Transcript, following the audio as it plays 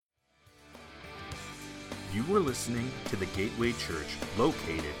You are listening to the Gateway Church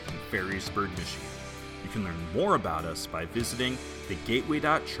located in Ferrysburg, Michigan. You can learn more about us by visiting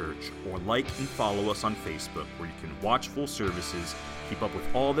thegateway.church or like and follow us on Facebook, where you can watch full services, keep up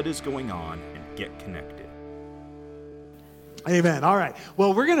with all that is going on, and get connected. Amen. All right.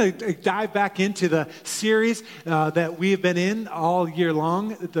 Well, we're going to dive back into the series that we have been in all year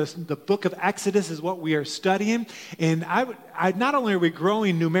long. The book of Exodus is what we are studying. And I not only are we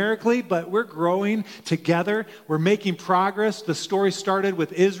growing numerically, but we're growing together. We're making progress. The story started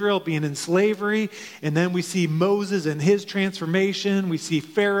with Israel being in slavery. And then we see Moses and his transformation. We see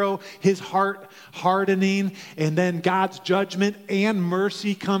Pharaoh, his heart hardening. And then God's judgment and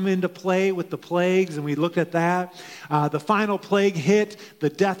mercy come into play with the plagues. And we looked at that. The final plague hit, the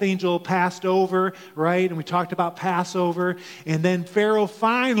death angel passed over, right? And we talked about Passover. And then Pharaoh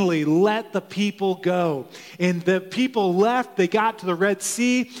finally let the people go. And the people left, they got to the Red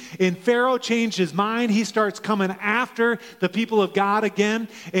Sea, and Pharaoh changed his mind. He starts coming after the people of God again.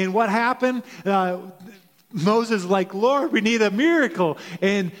 And what happened? Moses is like, Lord, we need a miracle.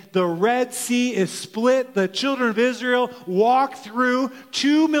 And the Red Sea is split. The children of Israel walk through.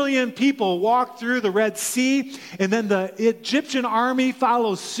 2 million people walk through the Red Sea. And then the Egyptian army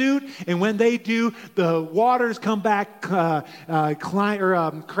follows suit. And when they do, the waters come back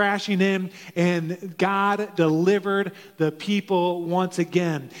crashing in. And God delivered the people once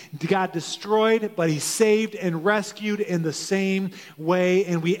again. God destroyed, but he saved and rescued in the same way.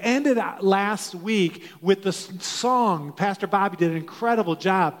 And we ended last week with the song. Pastor Bobby did an incredible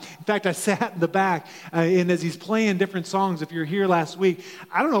job. In fact, I sat in the back, and as he's playing different songs, if you're here last week,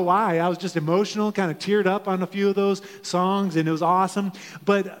 I don't know why, I was just emotional, kind of teared up on a few of those songs, and it was awesome.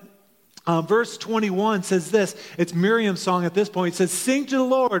 But verse 21 says this. It's Miriam's song at this point. It says, "Sing to the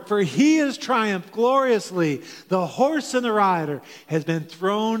Lord, for he has triumphed gloriously. The horse and the rider has been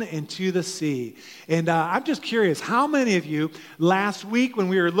thrown into the sea." And I'm just curious, how many of you last week when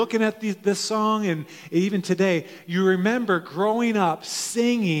we were looking at this song, and even today, you remember growing up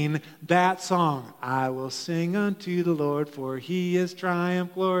singing that song? "I will sing unto the Lord, for he has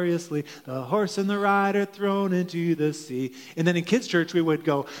triumphed gloriously. The horse and the rider thrown into the sea." And then in kids' church, we would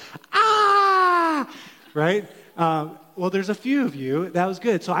go, "Ah!" Right? Well, there's a few of you. That was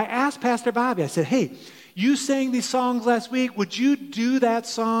good. So I asked Pastor Bobby, I said, "Hey, you sang these songs last week. Would you do that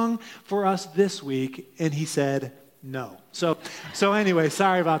song for us this week?" And he said, no. So anyway,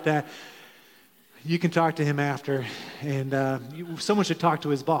 sorry about that. You can talk to him after, and someone should talk to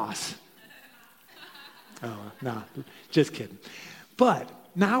his boss. Oh, no, just kidding. But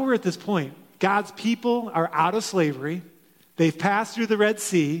now we're at this point. God's people are out of slavery. They've passed through the Red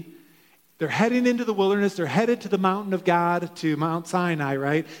Sea. They're heading into the wilderness. They're headed to the mountain of God, to Mount Sinai,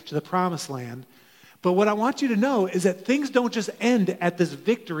 right? To the promised land. But what I want you to know is that things don't just end at this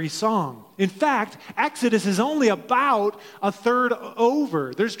victory song. In fact, Exodus is only about a third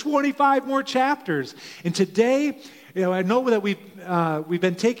over. There's 25 more chapters. And today, I know that we've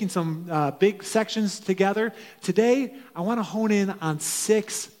been taking some big sections together. Today, I want to hone in on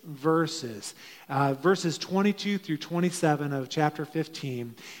 6 verses. Verses 22 through 27 of chapter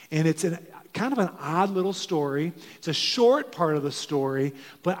 15. And it's kind of an odd little story. It's a short part of the story,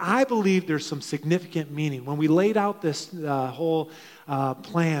 but I believe there's some significant meaning. When we laid out this whole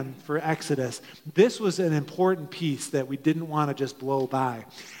plan for Exodus, this was an important piece that we didn't want to just blow by.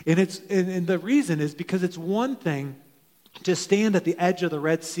 And the reason is because it's one thing to stand at the edge of the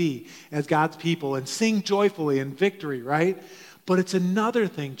Red Sea as God's people and sing joyfully in victory, right? But it's another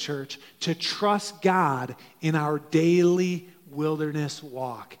thing, church, to trust God in our daily wilderness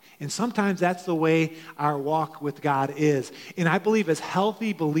walk. And sometimes that's the way our walk with God is. And I believe as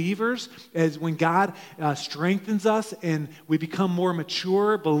healthy believers, as when God strengthens us and we become more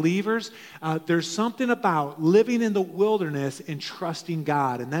mature believers, there's something about living in the wilderness and trusting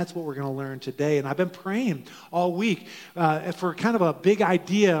God. And that's what we're going to learn today. And I've been praying all week for kind of a big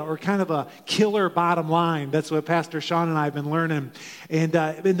idea or kind of a killer bottom line. That's what Pastor Sean and I have been learning. And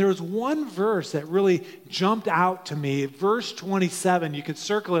there was one verse that really jumped out to me. Verse 27, you can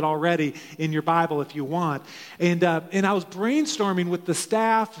circle it already in your Bible if you want. And I was brainstorming with the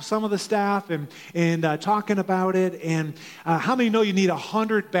staff, some of the staff, and talking about it. And how many know you need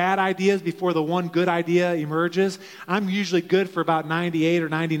 100 bad ideas before the one good idea emerges? I'm usually good for about 98 or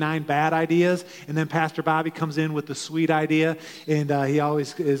 99 bad ideas. And then Pastor Bobby comes in with the sweet idea, and he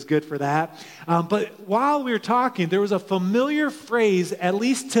always is good for that. But while we were talking, there was a familiar phrase, at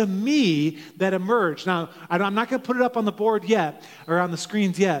least to me, that emerged. Now, I'm not going to put it up on the board yet, or on the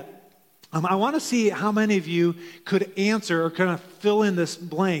screens yet. I want to see how many of you could answer or kind of fill in this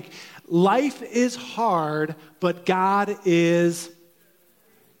blank. Life is hard, but God is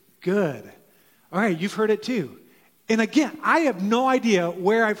good. All right, you've heard it too. And again, I have no idea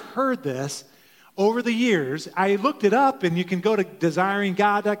where I've heard this over the years. I looked it up, and you can go to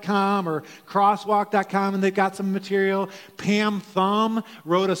desiringgod.com or crosswalk.com, and they've got some material. Pam Thumb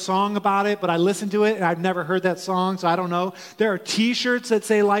wrote a song about it, but I listened to it, and I've never heard that song, so I don't know. There are T-shirts that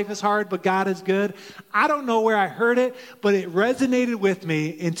say life is hard, but God is good. I don't know where I heard it, but it resonated with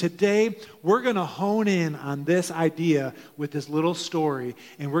me, and today we're going to hone in on this idea with this little story,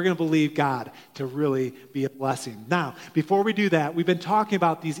 and we're going to believe God to really be a blessing. Now, before we do that, we've been talking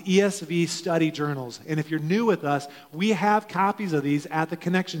about these ESV study journals, and if you're new with us, we have copies of these at the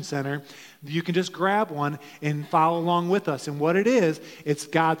Connection Center. You can just grab one and follow along with us. And what it is, it's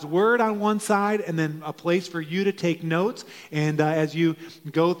God's Word on one side and then a place for you to take notes. And as you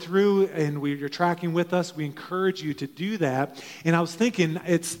go through and you're tracking with us, we encourage you to do that. And I was thinking,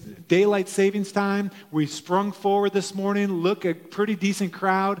 it's daylight savings time. We sprung forward this morning. Look, a pretty decent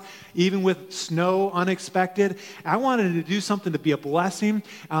crowd, even with snow unexpected. I wanted to do something to be a blessing.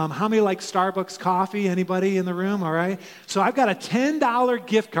 How many like Starbucks coffee? Anybody in the room? All right. So I've got a $10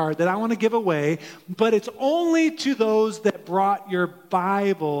 gift card that I want to give away, but it's only to those that brought your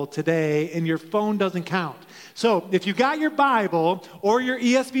Bible today, and your phone doesn't count. So if you got your Bible or your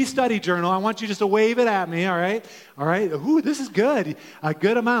ESV study journal, I want you just to wave it at me, all right? All right. Ooh, this is good. A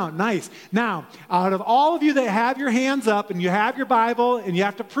good amount. Nice. Now, out of all of you that have your hands up and you have your Bible and you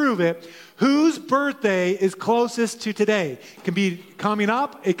have to prove it, whose birthday is closest to today? It can be coming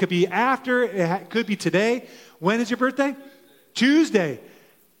up. It could be after. It could be today. When is your birthday? Tuesday.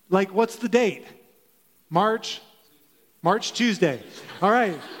 Like, what's the date? March Tuesday. All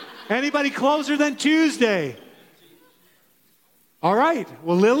right. Anybody closer than Tuesday? All right.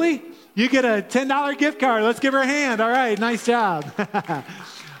 Well, Lily, you get a $10 gift card. Let's give her a hand. All right. Nice job.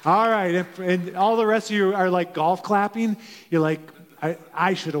 All right. And all the rest of you are like golf clapping. You're like,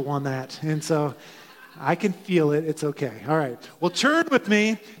 I should have won that. And so I can feel it. It's okay. All right. Well, turn with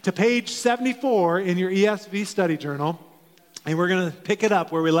me to page 74 in your ESV study journal. And we're going to pick it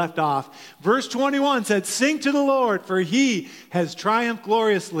up where we left off. Verse 21 said, "Sing to the Lord, for he has triumphed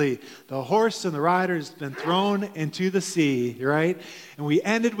gloriously. The horse and the rider has been thrown into the sea," right? And we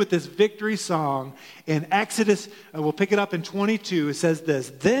ended with this victory song in Exodus. We'll pick it up in 22. It says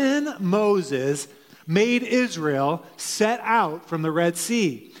this, "Then Moses made Israel set out from the Red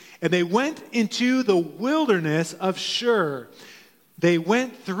Sea, and they went into the wilderness of Shur. They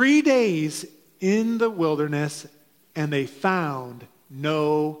went 3 days in the wilderness, and they found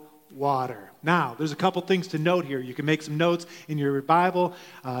no water." Now, there's a couple things to note here. You can make some notes in your Bible,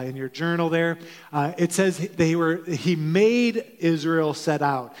 in your journal there. It says he made Israel set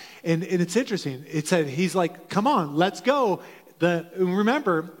out. And it's interesting. It said, he's like, come on, let's go.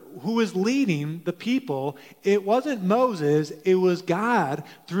 Remember, who was leading the people? It wasn't Moses. It was God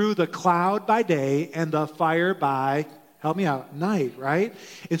through the cloud by day and the fire by, help me out, night, right?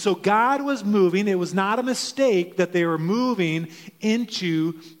 And so God was moving. It was not a mistake that they were moving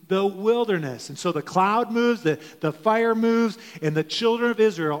into the wilderness. And so the cloud moves, the fire moves, and the children of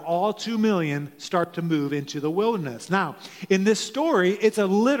Israel, all 2 million, start to move into the wilderness. Now, in this story, it's a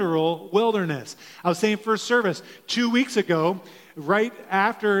literal wilderness. I was saying first service 2 weeks ago, right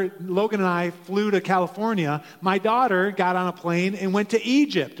after Logan and I flew to California, my daughter got on a plane and went to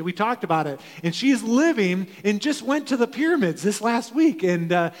Egypt. We talked about it. And she's living and just went to the pyramids this last week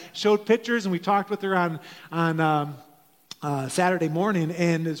and showed pictures, and we talked with her on Saturday morning,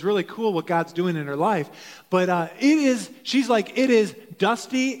 and it's really cool what God's doing in her life. But she's like, it is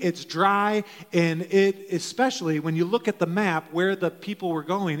dusty, it's dry, and it, especially when you look at the map where the people were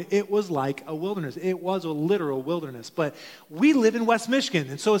going, it was like a wilderness. It was a literal wilderness. But we live in West Michigan,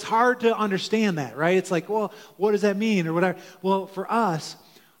 and so it's hard to understand that, right? It's like, well, what does that mean, or whatever? Well, for us,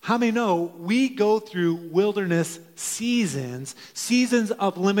 how many know we go through wilderness seasons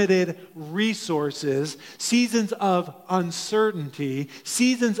of limited resources, seasons of uncertainty,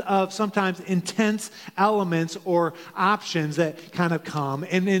 seasons of sometimes intense elements or options that kind of come.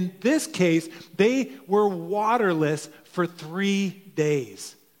 And in this case, they were waterless for 3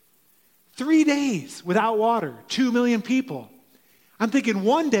 days. 3 days without water, 2 million people. I'm thinking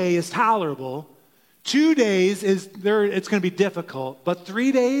 1 day is tolerable. 2 days it's going to be difficult, but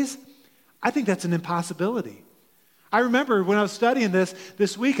 3 days, I think that's an impossibility. I remember when I was studying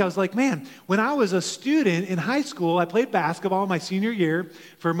this week, I was like, man, when I was a student in high school, I played basketball my senior year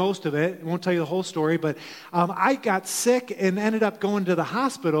for most of it. I won't tell you the whole story, but I got sick and ended up going to the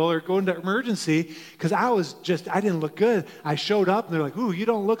hospital or going to emergency because I didn't look good. I showed up and they're like, ooh, you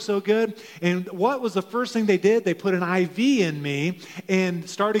don't look so good. And what was the first thing they did? They put an IV in me and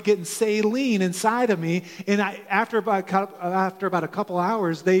started getting saline inside of me. And after about a couple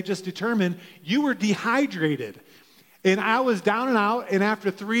hours, they just determined you were dehydrated. And I was down and out, and after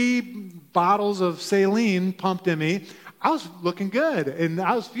 3 bottles of saline pumped in me, I was looking good, and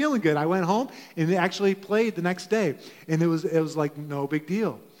I was feeling good. I went home and actually played the next day, and it was like no big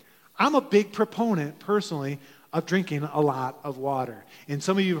deal. I'm a big proponent, personally, of drinking a lot of water. And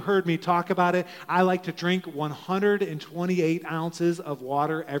some of you have heard me talk about it. I like to drink 128 ounces of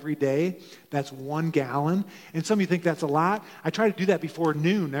water every day. That's 1 gallon. And some of you think that's a lot. I try to do that before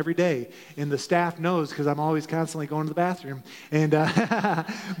noon every day. And the staff knows because I'm always constantly going to the bathroom. And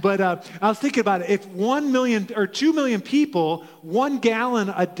but I was thinking about it. If 1 million or 2 million people, 1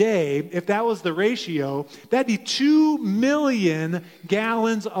 gallon a day, if that was the ratio, that'd be 2 million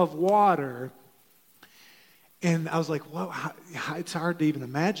gallons of water. And I was like, well, it's hard to even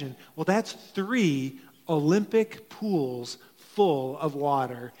imagine. Well, that's 3 Olympic pools full of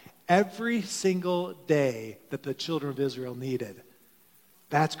water every single day that the children of Israel needed.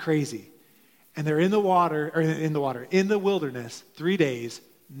 That's crazy. And they're in the wilderness, 3 days,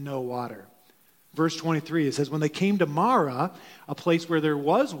 no water. Verse 23, it says, when they came to Marah, a place where there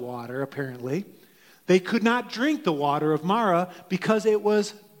was water, apparently, they could not drink the water of Marah because it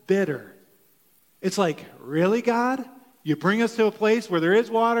was bitter. It's like, really, God? You bring us to a place where there is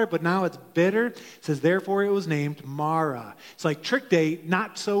water, but now it's bitter? It says, therefore it was named Marah. It's like trick date,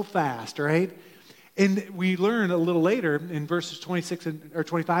 not so fast, right? And we learn a little later in verses 25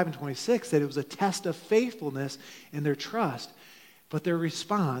 and 26 that it was a test of faithfulness in their trust. But their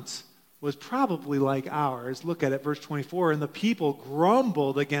response was probably like ours. Look at it, verse 24. And the people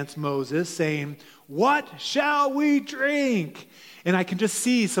grumbled against Moses, saying, what shall we drink? And I can just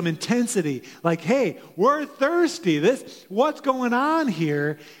see some intensity, like, hey, we're thirsty. What's going on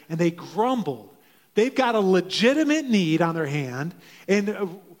here? And they grumbled. They've got a legitimate need on their hand,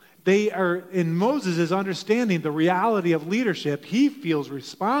 and they are, in Moses' understanding the reality of leadership, he feels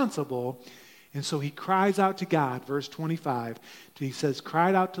responsible. And so he cries out to God, verse 25. He says,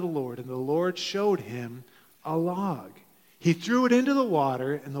 cried out to the Lord, and the Lord showed him a log. He threw it into the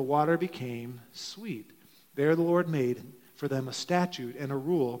water, and the water became sweet. There the Lord made for them a statute and a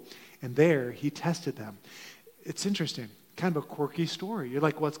rule, and there he tested them. It's interesting, kind of a quirky story. You're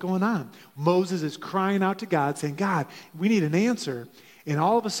like, what's going on? Moses is crying out to God, saying, God, we need an answer. And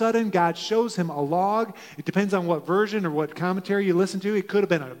all of a sudden, God shows him a log. It depends on what version or what commentary you listen to. It could have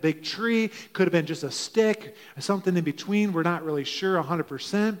been a big tree, could have been just a stick, or something in between. We're not really sure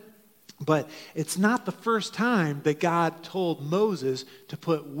 100%. But it's not the first time that God told Moses to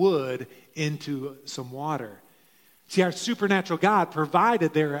put wood into some water. See, our supernatural God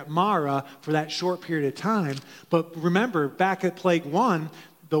provided there at Marah for that short period of time. But remember, back at Plague 1,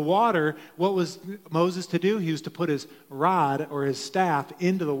 the water, what was Moses to do? He was to put his rod or his staff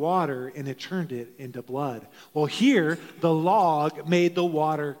into the water, and it turned it into blood. Well, here, the log made the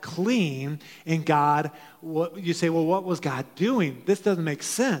water clean, and God, you say, well, what was God doing? This doesn't make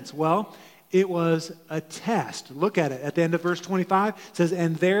sense. Well, it was a test. Look at it. At the end of verse 25, it says,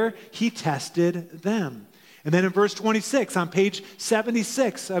 and there he tested them. And then in verse 26, on page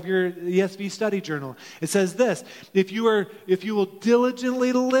 76 of your ESV study journal, it says this, if you will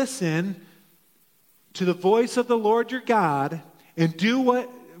diligently listen to the voice of the Lord your God and do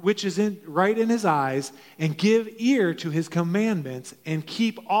which is right in his eyes and give ear to his commandments and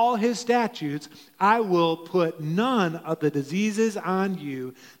keep all his statutes, I will put none of the diseases on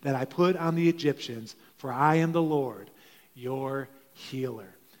you that I put on the Egyptians, for I am the Lord, your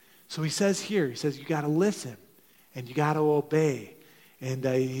healer. So he says you got to listen and you got to obey. And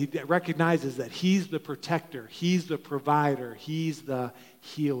he recognizes that he's the protector, he's the provider, he's the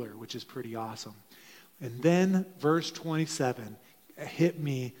healer, which is pretty awesome. And then verse 27 hit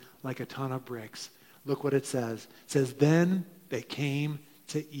me like a ton of bricks. Look what it says. It says, then they came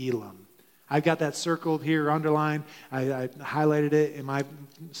to Elim. I've got that circled here, underlined. I highlighted it in my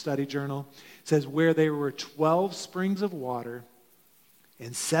study journal. It says, where there were 12 springs of water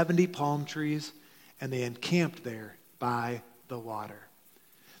and 70 palm trees, and they encamped there by the water.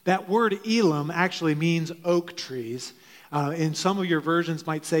 That word Elim actually means oak trees. And some of your versions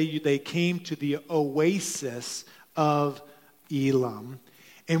might say they came to the oasis of Elim.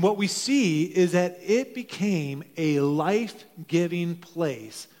 And what we see is that it became a life-giving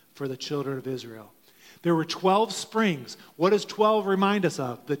place for the children of Israel. There were 12 springs. What does 12 remind us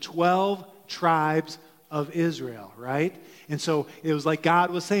of? The 12 tribes of Israel, right? And so it was like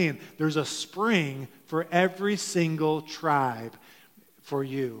God was saying, there's a spring for every single tribe for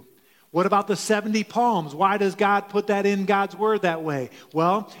you. What about the 70 palms? Why does God put that in God's word that way?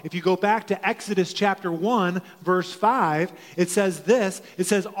 Well, if you go back to Exodus chapter 1, verse 5, it says this. It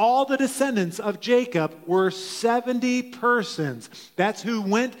says, all the descendants of Jacob were 70 persons. That's who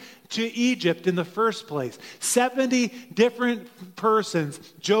went to Egypt in the first place. 70 different persons.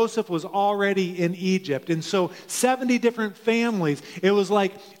 Joseph was already in Egypt. And so 70 different families. It was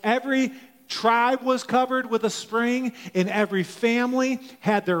like every tribe was covered with a spring, and every family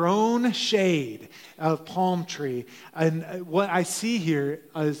had their own shade of palm tree. And what I see here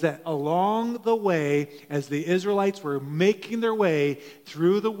is that along the way, as the Israelites were making their way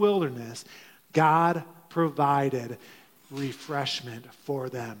through the wilderness, God provided refreshment for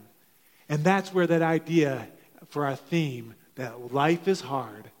them. And that's where that idea for our theme, that life is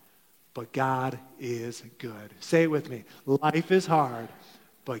hard, but God is good. Say it with me. Life is hard,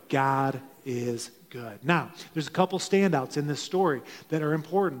 but God is good. Now, there's a couple standouts in this story that are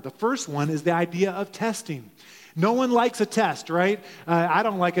important. The first one is the idea of testing. No one likes a test, right? I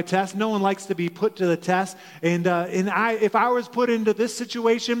don't like a test. No one likes to be put to the test. And if I was put into this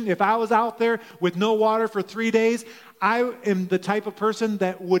situation, if I was out there with no water for 3 days, I am the type of person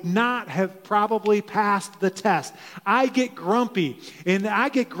that would not have probably passed the test. I get grumpy, and I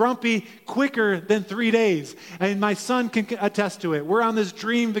get grumpy quicker than 3 days. And my son can attest to it. We're on this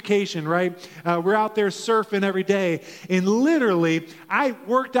dream vacation, right? We're out there surfing every day. And literally, I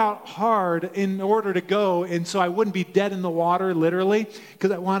worked out hard in order to go, and so I wouldn't be dead in the water, literally, because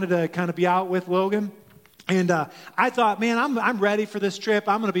I wanted to kind of be out with Logan. And I thought, man, I'm ready for this trip.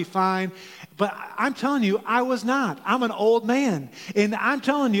 I'm going to be fine. But I'm telling you, I was not. I'm an old man. And I'm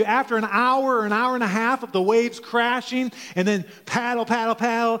telling you, after an hour or an hour and a half of the waves crashing and then paddle,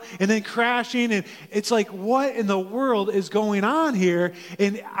 and then crashing, and it's like, what in the world is going on here?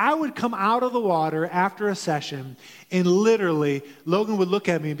 And I would come out of the water after a session, and literally, Logan would look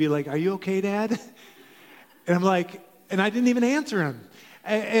at me and be like, are you okay, Dad? And I'm like, and I didn't even answer him.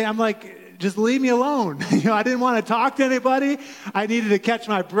 And I'm like, just leave me alone. I didn't want to talk to anybody. I needed to catch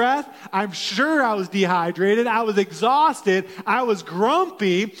my breath. I'm sure I was dehydrated. I was exhausted. I was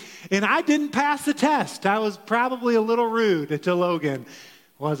grumpy, and I didn't pass the test. I was probably a little rude to Logan,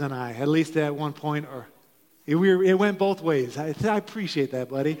 wasn't I? At least at one point, or it went both ways. I appreciate that,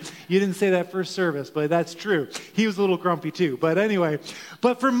 buddy. You didn't say that first service, but that's true. He was a little grumpy too. But anyway,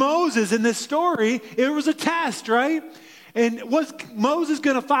 but for Moses in this story, it was a test, right? And was Moses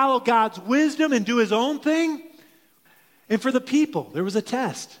going to follow God's wisdom and do his own thing? And for the people, there was a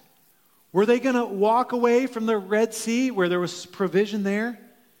test. Were they going to walk away from the Red Sea where there was provision there?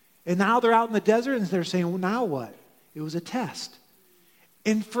 And now they're out in the desert and they're saying, well, now what? It was a test.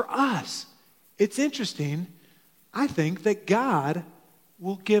 And for us, it's interesting, I think, that God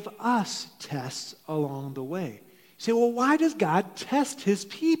will give us tests along the way. You say, well, why does God test his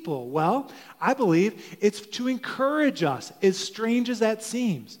people? Well, I believe it's to encourage us, as strange as that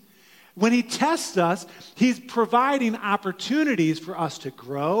seems. When he tests us, he's providing opportunities for us to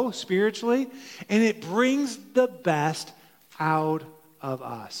grow spiritually, and it brings the best out of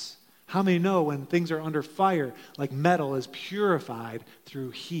us. How many know when things are under fire, like metal is purified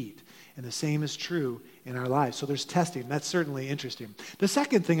through heat? And the same is true in our lives. So there's testing. That's certainly interesting. The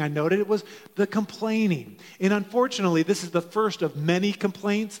second thing I noted was the complaining. And unfortunately, this is the first of many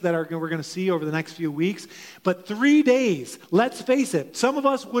complaints that we're going to see over the next few weeks. But 3 days, let's face it, some of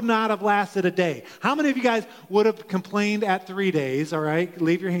us would not have lasted a day. How many of you guys would have complained at 3 days? All right,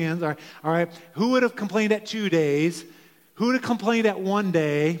 leave your hands. All right. Who would have complained at 2 days? Who would have complained at 1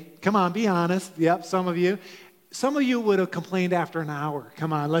 day? Come on, be honest. Yep, some of you. Some of you would have complained after an hour.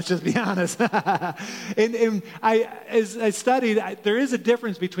 Come on, let's just be honest. and as I studied, there is a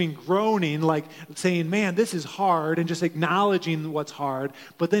difference between groaning, like saying, man, this is hard, and just acknowledging what's hard.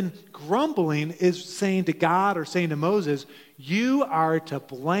 But then grumbling is saying to God or saying to Moses, you are to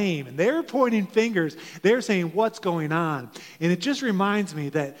blame. And they're pointing fingers. They're saying, what's going on? And it just reminds me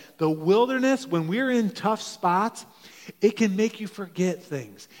that the wilderness, when we're in tough spots, it can make you forget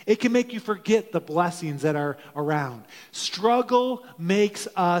things. It can make you forget the blessings that are around. Struggle makes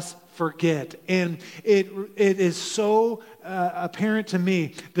us forget. And it is so apparent to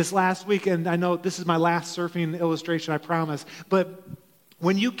me this last week, and I know this is my last surfing illustration, I promise, but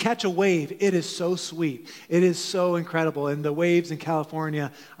when you catch a wave, it is so sweet. It is so incredible. And the waves in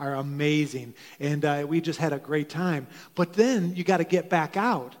California are amazing. And we just had a great time. But then you got to get back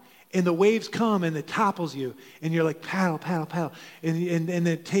out. And the waves come and it topples you. And you're like, paddle, paddle, paddle. And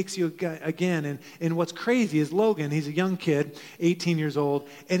it takes you again. And what's crazy is Logan, he's a young kid, 18 years old.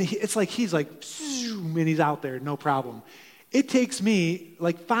 And he's like, and he's out there, no problem. It takes me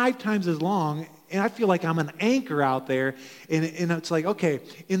like 5 times as long. And I feel like I'm an anchor out there. And it's like, okay,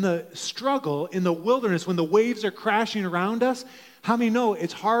 in the struggle, in the wilderness, when the waves are crashing around us, how many know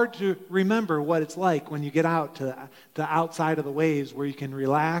it's hard to remember what it's like when you get out to the outside of the waves where you can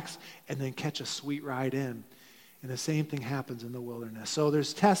relax and then catch a sweet ride in. And the same thing happens in the wilderness. So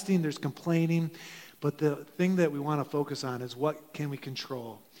there's testing, there's complaining, but the thing that we want to focus on is what can we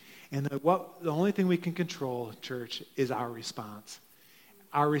control? And the only thing we can control, church, is our response.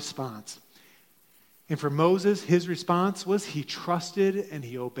 Our response. And for Moses, his response was he trusted and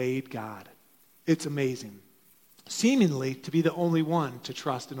he obeyed God. It's amazing. Seemingly to be the only one to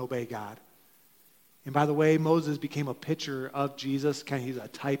trust and obey God. And by the way, Moses became a picture of Jesus. He's a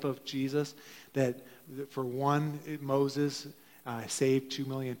type of Jesus that for one, Moses saved 2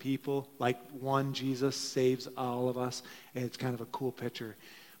 million people. Like one Jesus saves all of us. And it's kind of a cool picture.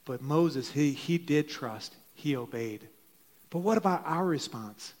 But Moses, he did trust. He obeyed. But what about our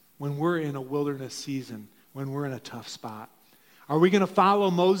response when we're in a wilderness season, when we're in a tough spot? Are we going to follow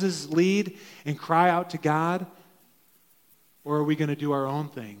Moses' lead and cry out to God? Or are we going to do our own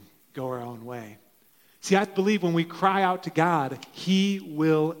thing, go our own way? See, I believe when we cry out to God, he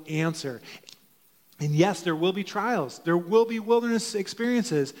will answer. And yes, there will be trials. There will be wilderness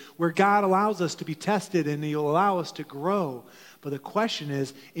experiences where God allows us to be tested and he'll allow us to grow. But the question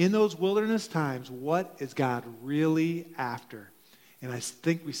is, in those wilderness times, what is God really after? And I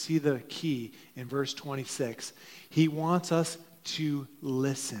think we see the key in verse 26. He wants us to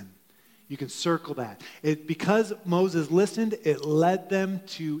listen. You can circle that. Because Moses listened, it led them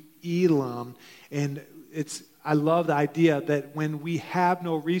to Elam. And I love the idea that when we have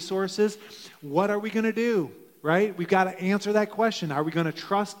no resources, what are we going to do? Right? We've got to answer that question. Are we going to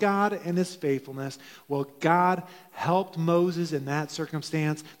trust God and his faithfulness? Well, God helped Moses in that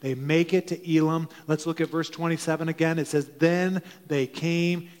circumstance. They make it to Elam. Let's look at verse 27 again. It says, then they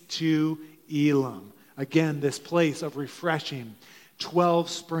came to Elam. Again, this place of refreshing. 12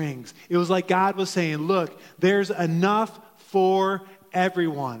 springs. It was like God was saying, look, there's enough for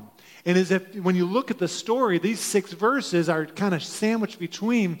everyone. And as if when you look at the story, these 6 verses are kind of sandwiched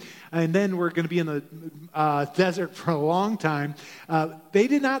between, and then we're going to be in the desert for a long time. They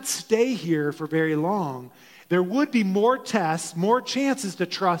did not stay here for very long. There would be more tests, more chances to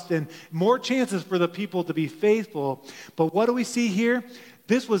trust, and more chances for the people to be faithful. But what do we see here?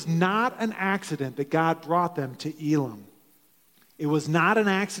 This was not an accident that God brought them to Elam. It was not an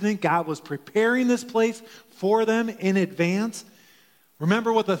accident. God was preparing this place for them in advance.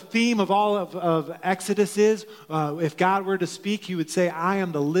 Remember what the theme of all of Exodus is? If God were to speak, he would say, I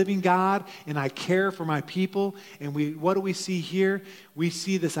am the living God and I care for my people. And what do we see here? We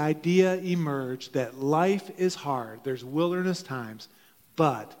see this idea emerge that life is hard. There's wilderness times,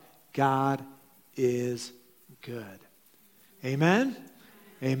 but God is good. Amen?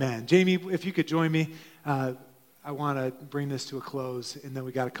 Amen. Jamie, if you could join me. I want to bring this to a close, and then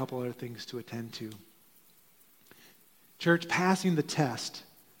we got a couple other things to attend to. Church, passing the test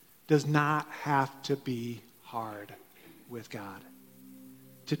does not have to be hard with God.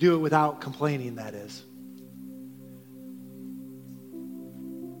 To do it without complaining, that is.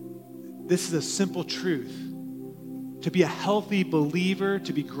 This is a simple truth. To be a healthy believer,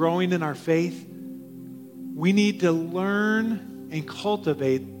 to be growing in our faith, we need to learn and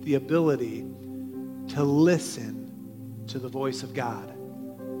cultivate the ability to listen to the voice of God.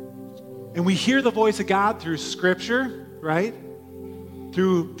 And we hear the voice of God through Scripture, right?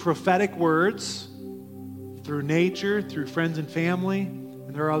 Through prophetic words, through nature, through friends and family,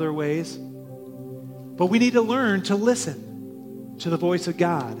 and there are other ways. But we need to learn to listen to the voice of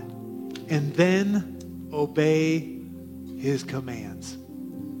God and then obey his commands.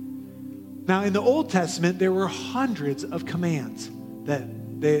 Now, in the Old Testament, there were hundreds of commands that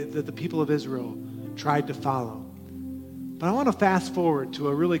the people of Israel tried to follow. But I want to fast forward to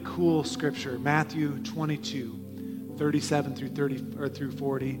a really cool scripture, Matthew 22, 37 through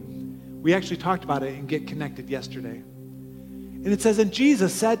 40. We actually talked about it in Get Connected yesterday. And it says, and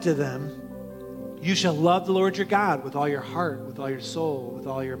Jesus said to them, you shall love the Lord your God with all your heart, with all your soul, with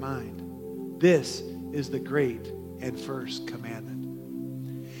all your mind. This is the great and first commandment.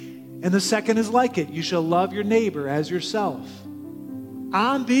 And the second is like it. You shall love your neighbor as yourself.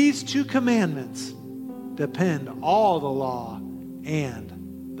 On these 2 commandments depend all the law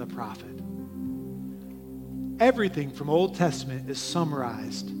and the prophet. Everything from Old Testament is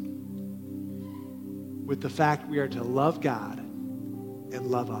summarized with the fact we are to love God and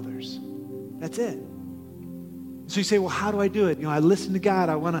love others. That's it. So you say, well, how do I do it? I listen to God.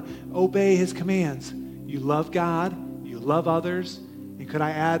 I want to obey his commands. You love God. You love others. And could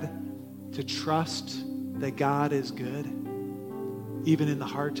I add to trust that God is good, even in the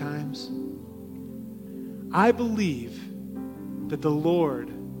hard times? I believe that the Lord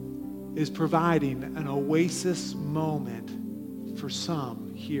is providing an oasis moment for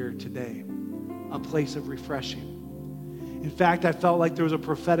some here today, a place of refreshing. In fact, I felt like there was a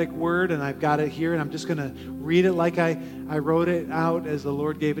prophetic word, and I've got it here, and I'm just going to read it like I wrote it out as the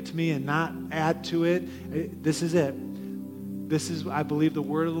Lord gave it to me and not add to it. This is it. This is, I believe, the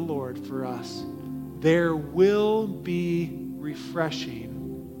word of the Lord for us. There will be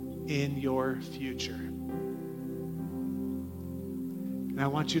refreshing in your future. And I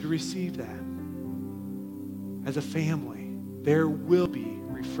want you to receive that. As a family, there will be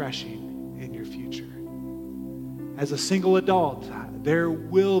refreshing in your future. As a single adult, there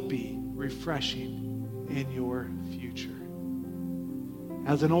will be refreshing in your future.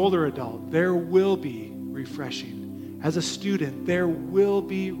 As an older adult, there will be refreshing. As a student, there will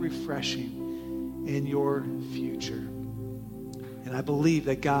be refreshing in your future. And I believe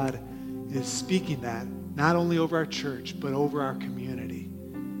that God is speaking that not only over our church, but over our community.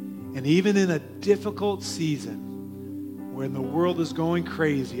 And even in a difficult season when the world is going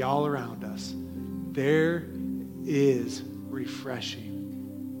crazy all around us, there is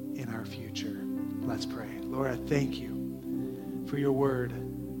refreshing in our future. Let's pray. Lord, I thank you for your word.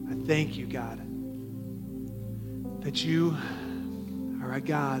 I thank you, God, that you are a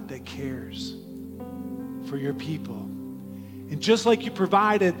God that cares for your people. And just like you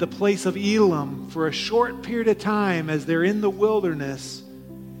provided the place of Elam for a short period of time as they're in the wilderness,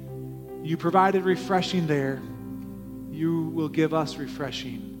 you provided refreshing there. You will give us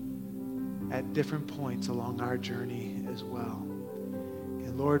refreshing at different points along our journey as well.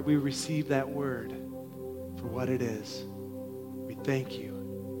 And Lord, we receive that word for what it is. We thank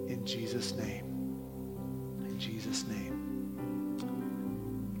you in Jesus' name. In Jesus' name.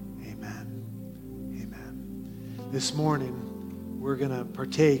 Amen. Amen. This morning, we're going to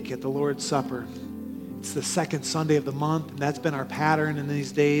partake at the Lord's Supper. It's the second Sunday of the month, and that's been our pattern in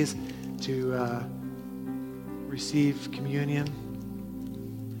these days to receive communion.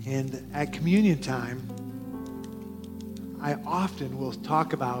 And at communion time, I often will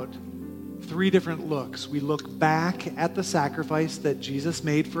talk about 3 different looks. We look back at the sacrifice that Jesus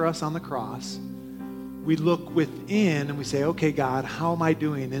made for us on the cross. We look within and we say, okay, God, how am I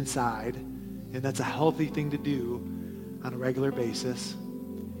doing inside? And that's a healthy thing to do on a regular basis.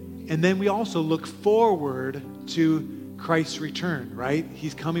 And then we also look forward to Christ's return, right?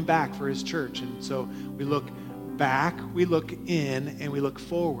 He's coming back for his church. And so we look back, we look in, and we look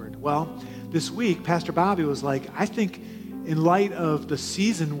forward. Well, this week, Pastor Bobby was like, I think in light of the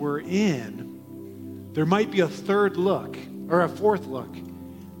season we're in, there might be a third look, or a fourth look.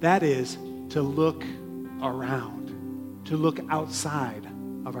 That is to look around, to look outside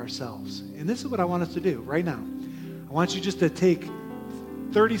of ourselves. And this is what I want us to do right now. I want you just to take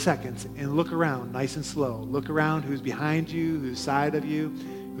 30 seconds and look around nice and slow. Look around who's behind you, who's side of you,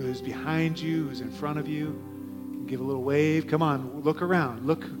 who's behind you, who's in front of you. Give a little wave. Come on, look around.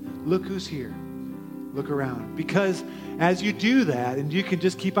 Look who's here. Look around. Because as you do that, and you can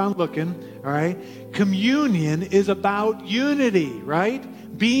just keep on looking, all right? Communion is about unity,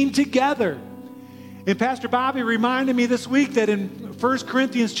 right? Being together. And Pastor Bobby reminded me this week that in 1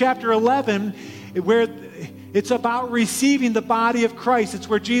 Corinthians chapter 11, where it's about receiving the body of Christ. It's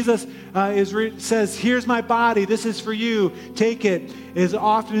where Jesus says, here's my body. This is for you. Take it as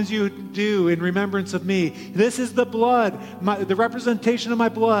often as you do in remembrance of me. This is the blood, the representation of my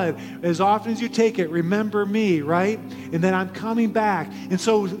blood. As often as you take it, remember me, right? And then I'm coming back. And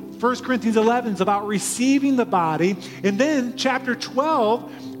so 1 Corinthians 11 is about receiving the body. And then chapter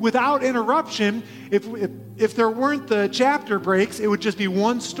 12, without interruption, if there weren't the chapter breaks, it would just be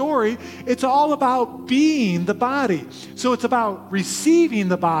one story. It's all about being the body. So it's about receiving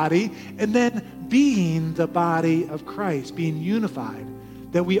the body and then being the body of Christ, being unified,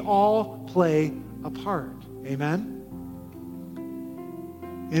 that we all play a part. Amen?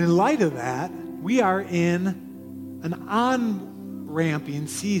 And in light of that, we are in an on-ramping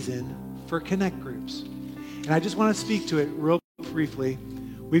season for Connect groups. And I just want to speak to it real briefly.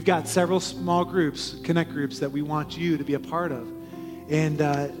 We've got several small groups, Connect groups, that we want you to be a part of. And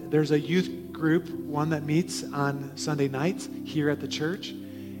there's a youth group, one that meets on Sunday nights here at the church.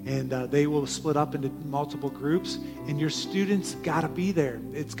 And they will split up into multiple groups. And your students got to be there.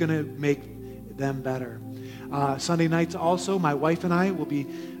 It's going to make them better. Sunday nights also, my wife and I will be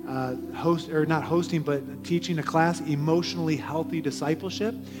teaching a class, Emotionally Healthy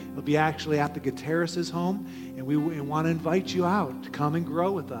Discipleship. It'll be actually at the Gutierrez's home, and we want to invite you out to come and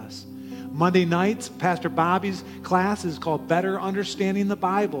grow with us. Monday nights, Pastor Bobby's class is called Better Understanding the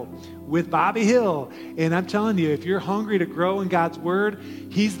Bible with Bobby Hill. And I'm telling you, if you're hungry to grow in God's Word,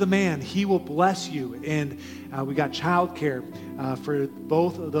 he's the man. He will bless you. And we got childcare for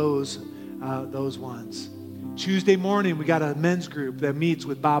both of those ones. Tuesday morning, we got a men's group that meets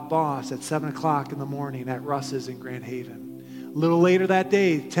with Bob Boss at 7 o'clock in the morning at Russ's in Grand Haven. A little later that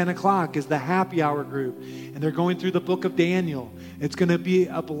day, 10 o'clock, is the happy hour group, and they're going through the book of Daniel. It's going to be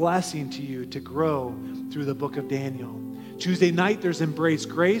a blessing to you to grow through the book of Daniel. Tuesday night, there's Embrace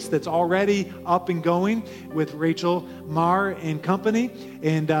Grace that's already up and going with Rachel Marr and company,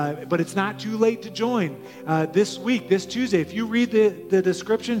 but it's not too late to join. This week, this Tuesday, if you read the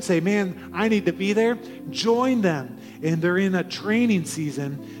description, say, man, I need to be there, join them. And they're in a training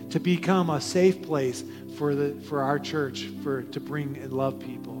season to become a safe place for our church, to bring and love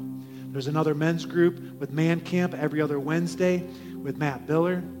people. There's another men's group with Man Camp every other Wednesday with Matt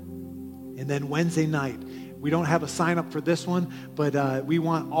Biller. And then Wednesday night, we don't have a sign up for this one, but we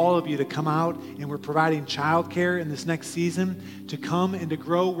want all of you to come out, and we're providing childcare in this next season to come and to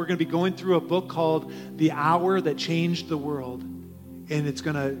grow. We're going to be going through a book called The Hour That Changed the World, and it's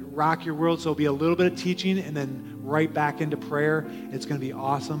going to rock your world. So it'll be a little bit of teaching and then right back into prayer. It's going to be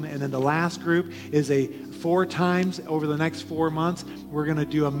awesome. And then the last group is 4 times over the next 4 months, we're going to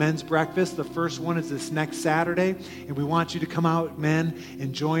do a men's breakfast. The first one is this next Saturday, and we want you to come out, men,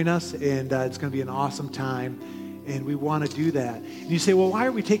 and join us, and it's going to be an awesome time, and we want to do that. And you say, well, why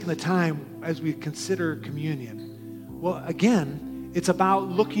are we taking the time as we consider communion? Well, again, it's about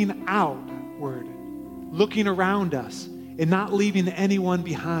looking outward, looking around us, and not leaving anyone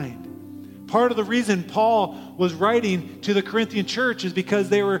behind. Part of the reason Paul was writing to the Corinthian church is because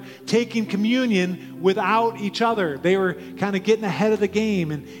they were taking communion without each other. They were kind of getting ahead of the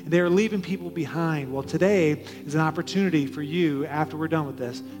game, and they were leaving people behind. Well, today is an opportunity for you, after we're done with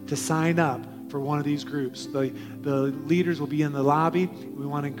this, to sign up for one of these groups. The leaders will be in the lobby. We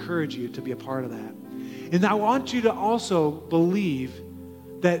want to encourage you to be a part of that. And I want you to also believe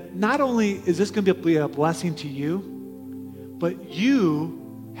that not only is this going to be a blessing to you, but you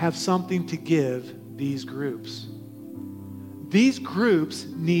have something to give these groups. These groups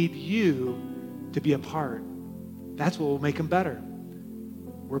need you to be a part. That's what will make them better.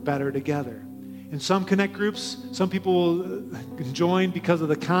 We're better together. In some connect groups, some people will join because of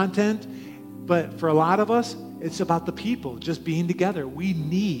the content, but for a lot of us, it's about the people just being together. We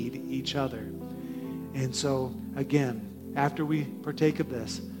need each other. And so, again, after we partake of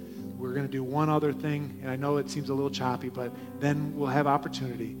this, we're going to do one other thing, and I know it seems a little choppy, but then we'll have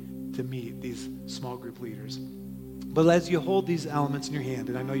opportunity to meet these small group leaders. But as you hold these elements in your hand,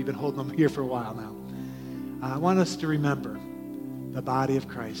 and I know you've been holding them here for a while now, I want us to remember the body of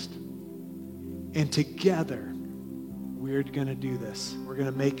Christ. And together, we're going to do this. We're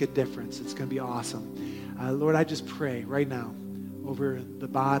going to make a difference. It's going to be awesome. Lord, I just pray right now over the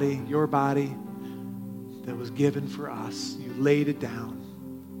body, your body that was given for us. You laid it down.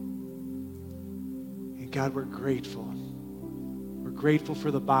 God, we're grateful. We're grateful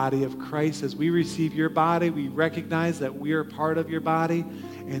for the body of Christ. As we receive your body, we recognize that we are part of your body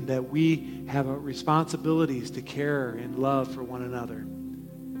and that we have responsibilities to care and love for one another.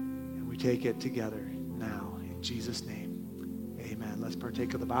 And we take it together now. In Jesus' name, amen. Let's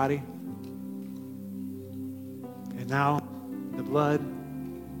partake of the body. And now, the blood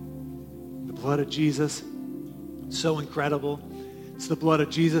of Jesus. So incredible. It's the blood of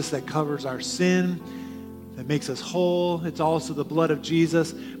Jesus that covers our sin, that makes us whole. It's also the blood of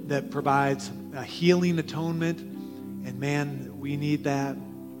Jesus that provides a healing atonement. And man, we need that.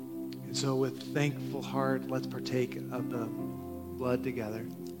 And so with thankful heart, let's partake of the blood together.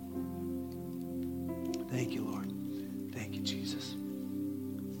 Thank you, Lord. Thank you, Jesus.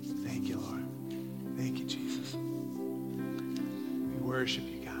 Thank you, Lord. Thank you, Jesus. We worship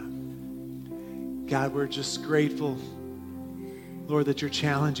you, God. God, we're just grateful, Lord, that you're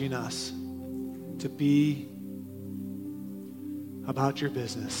challenging us to be about your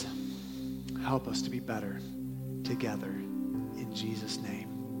business. Help us to be better together. In Jesus' name,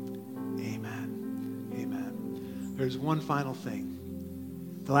 amen. Amen. There's one final thing.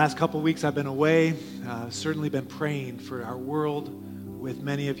 The last couple of weeks I've been away. Certainly been praying for our world with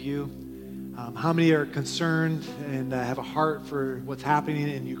many of you. How many are concerned and have a heart for what's happening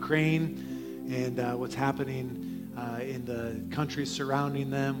in Ukraine and what's happening in the countries surrounding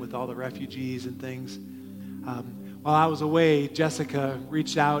them with all the refugees and things? while I was away, Jessica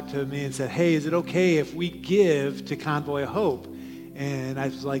reached out to me and said, hey, is it okay if we give to Convoy of Hope? And I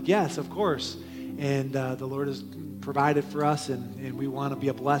was like, yes, of course. And the Lord has provided for us, and we want to be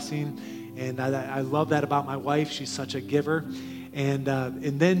a blessing. And I love that about my wife. She's such a giver. And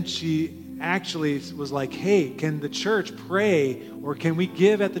then she actually was like, hey, can the church pray, or can we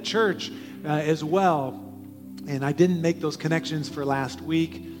give at the church as well? And I didn't make those connections for last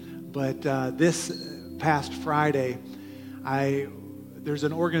week, but this past Friday, there's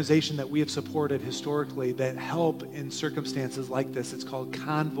an organization that we have supported historically that help in circumstances like this. It's called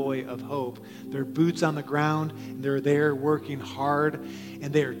Convoy of Hope. They're boots on the ground, and they're there working hard,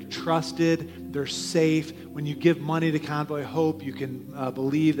 and they're trusted, they're safe. When you give money to Convoy of Hope, you can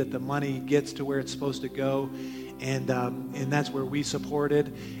believe that the money gets to where it's supposed to go, and that's where we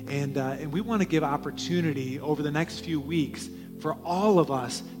supported. And we want to give opportunity over the next few weeks for all of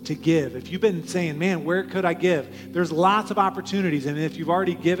us to give. If you've been saying, man, where could I give? There's lots of opportunities, and if you've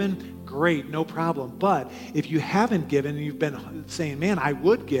already given, great, no problem. But if you haven't given and you've been saying, man, I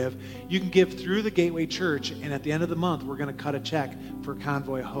would give, you can give through the Gateway Church, and at the end of the month, we're going to cut a check for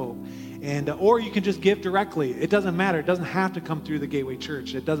Convoy of Hope. And or you can just give directly. It doesn't matter. It doesn't have to come through the Gateway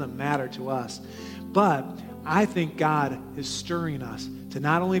Church. It doesn't matter to us. But I think God is stirring us to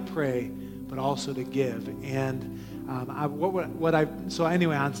not only pray, but also to give. And so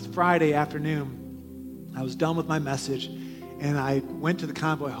anyway, on Friday afternoon, I was done with my message, and I went to the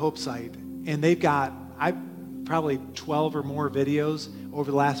Convoy Hope site, and they've got probably 12 or more videos over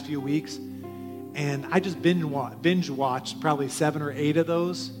the last few weeks, and I just binge watched probably 7 or 8 of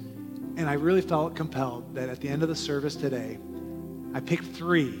those, and I really felt compelled that at the end of the service today, I picked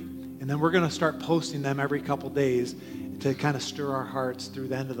 3, and then we're going to start posting them every couple days to kind of stir our hearts through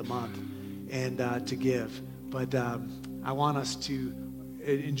the end of the month and to give. But I want us to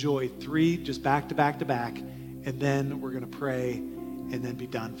enjoy 3 just back to back to back, and then we're going to pray and then be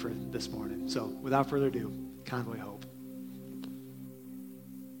done for this morning. So without further ado, Convoy Hope.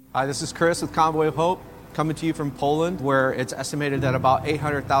 Hi, this is Chris with Convoy of Hope, coming to you from Poland, where it's estimated that about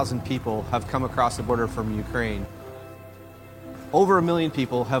 800,000 people have come across the border from Ukraine. Over 1 million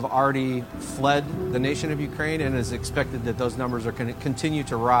people have already fled the nation of Ukraine, and it is expected that those numbers are going to continue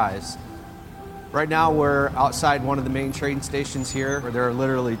to rise. Right now, we're outside one of the main train stations here, where there are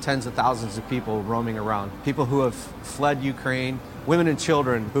literally tens of thousands of people roaming around. People who have fled Ukraine, women and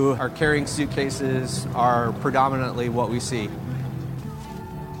children who are carrying suitcases are predominantly what we see.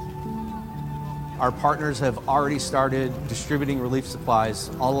 Our partners have already started distributing relief supplies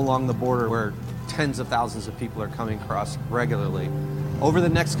all along the border, where tens of thousands of people are coming across regularly. Over the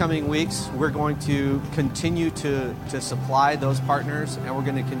next coming weeks, we're going to continue to supply those partners, and we're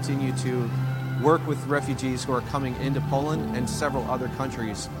going to continue to work with refugees who are coming into Poland and several other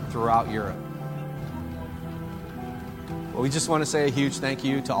countries throughout Europe. Well, we just want to say a huge thank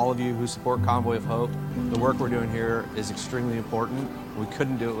you to all of you who support Convoy of Hope. The work we're doing here is extremely important. We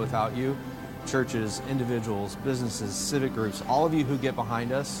couldn't do it without you. Churches, individuals, businesses, civic groups, all of you who get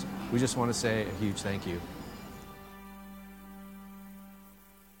behind us, we just want to say a huge thank you.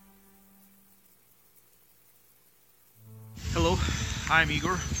 Hello, I'm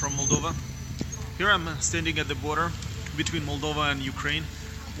Igor from Moldova. Here I'm standing at the border between Moldova and Ukraine,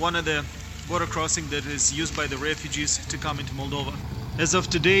 one of the border crossing that is used by the refugees to come into Moldova. As of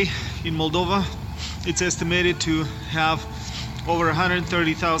today, in Moldova, it's estimated to have over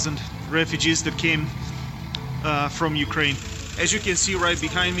 130,000 refugees that came from Ukraine. As you can see right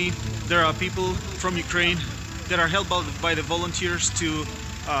behind me, there are people from Ukraine that are helped by the volunteers to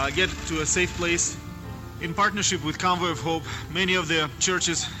get to a safe place. In partnership with Convoy of Hope, many of the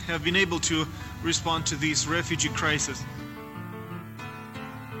churches have been able to respond to this refugee crisis.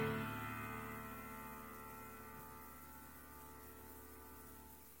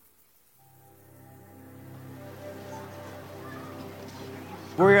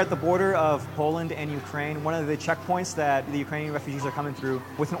 We're at the border of Poland and Ukraine, one of the checkpoints that the Ukrainian refugees are coming through,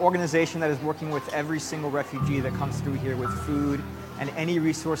 with an organization that is working with every single refugee that comes through here with food and any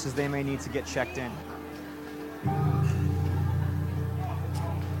resources they may need to get checked in.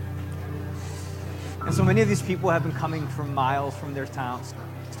 And so many of these people have been coming from miles from their towns,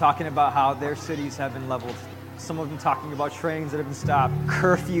 talking about how their cities have been leveled. Some of them talking about trains that have been stopped,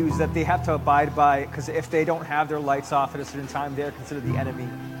 curfews that they have to abide by, because if they don't have their lights off at a certain time, they're considered the enemy.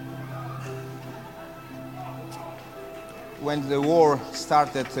 When the war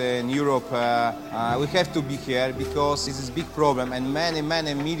started in Europe, we have to be here because this is a big problem, and many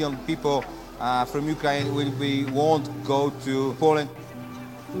million people from Ukraine won't go to Poland.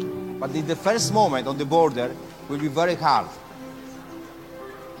 But in the first moment on the border will be very hard.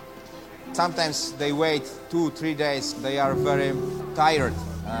 Sometimes they wait 2-3 days. They are very tired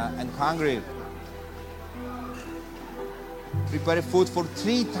and hungry. Prepare food for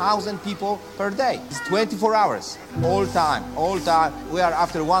 3,000 people per day. It's 24 hours, all time. We are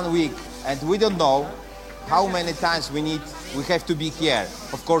after 1 week, and we don't know how many times we have to be here.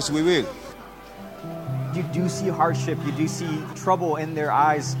 Of course we will. You do see hardship, you do see trouble in their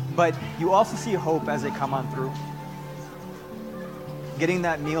eyes, but you also see hope as they come on through. Getting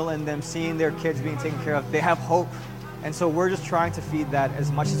that meal in them, seeing their kids being taken care of, they have hope. And so we're just trying to feed that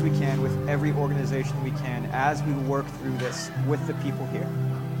as much as we can with every organization we can as we work through this with the people here.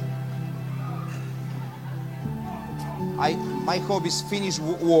 My hope is finish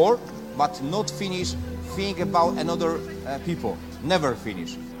war, but not finish think about another people. Never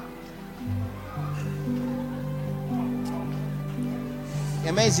finish.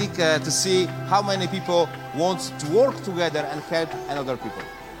 Amazing to see how many people want to work together and help another people.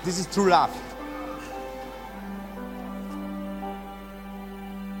 This is true love.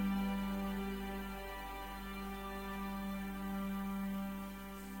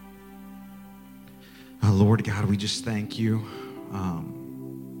 Lord God, we just thank you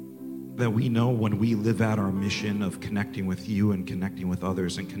that we know when we live out our mission of connecting with you and connecting with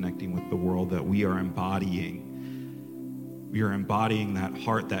others and connecting with the world, that we are embodying that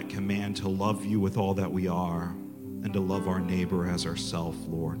heart, that command to love you with all that we are and to love our neighbor as ourself,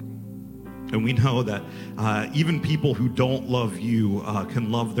 Lord. And we know that even people who don't love you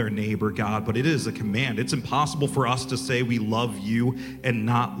can love their neighbor, God, but it is a command. It's impossible for us to say we love you and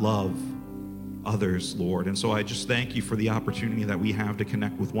not love others, Lord. And so I just thank you for the opportunity that we have to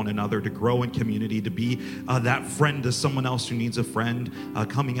connect with one another, to grow in community, to be that friend to someone else who needs a friend,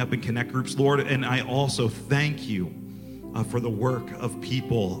 coming up in connect groups, Lord. And I also thank you for the work of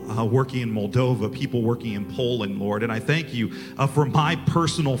people working in Moldova, people working in Poland, Lord. And I thank you for my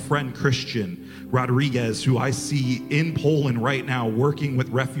personal friend, Christian Rodriguez, who I see in Poland right now working with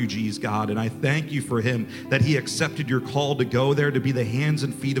refugees, God. And I thank you for him, that he accepted your call to go there, to be the hands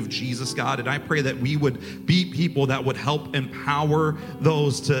and feet of Jesus, God. And I pray that we would be people that would help empower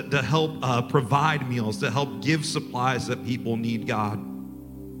those to help provide meals, to help give supplies that people need, God.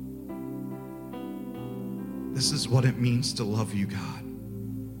 This is what it means to love you, God.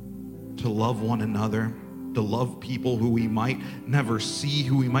 To love one another, to love people who we might never see,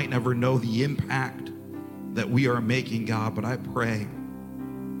 who we might never know the impact that we are making, God. But I pray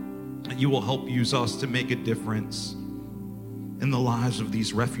that you will help use us to make a difference in the lives of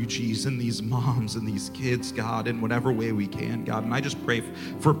these refugees and these moms and these kids, God, in whatever way we can, God. And I just pray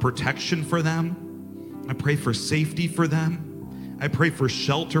for protection for them. I pray for safety for them. I pray for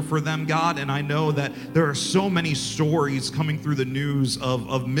shelter for them, God, and I know that there are so many stories coming through the news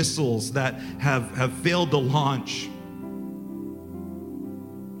of missiles that have failed to launch,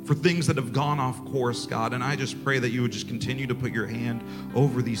 for things that have gone off course, God, and I just pray that you would just continue to put your hand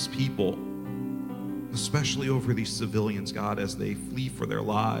over these people, especially over these civilians, God, as they flee for their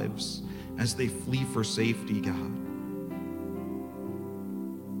lives, as they flee for safety, God.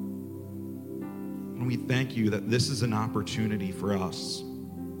 And we thank you that this is an opportunity for us.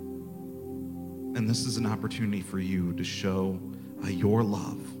 And this is an opportunity for you to show your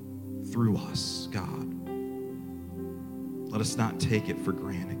love through us, God. Let us not take it for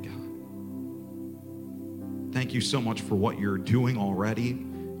granted, God. Thank you so much for what you're doing already.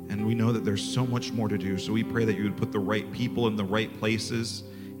 And we know that there's so much more to do. So we pray that you would put the right people in the right places.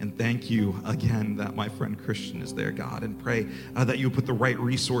 And thank you again that my friend Christian is there, God, and pray that you put the right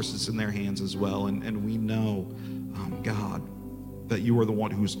resources in their hands as well. And we know, God, that you are the one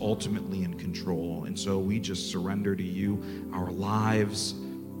who's ultimately in control. And so we just surrender to you our lives,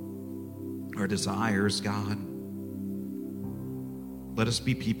 our desires, God. Let us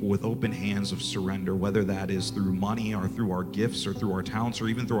be people with open hands of surrender, whether that is through money or through our gifts or through our talents or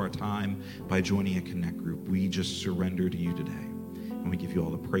even through our time by joining a connect group. We just surrender to you today. And we give you all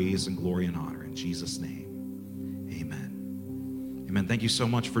the praise and glory and honor in Jesus' name. Amen. Amen. Thank you so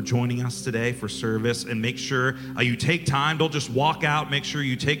much for joining us today for service. And make sure you take time. Don't just walk out. Make sure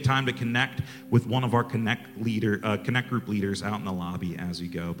you take time to connect with one of our connect group leaders out in the lobby as you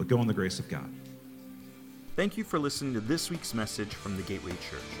go. But go in the grace of God. Thank you for listening to this week's message from the Gateway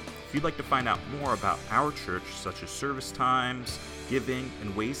Church. If you'd like to find out more about our church, such as service times, giving,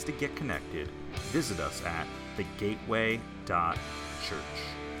 and ways to get connected, visit us at thegateway.church.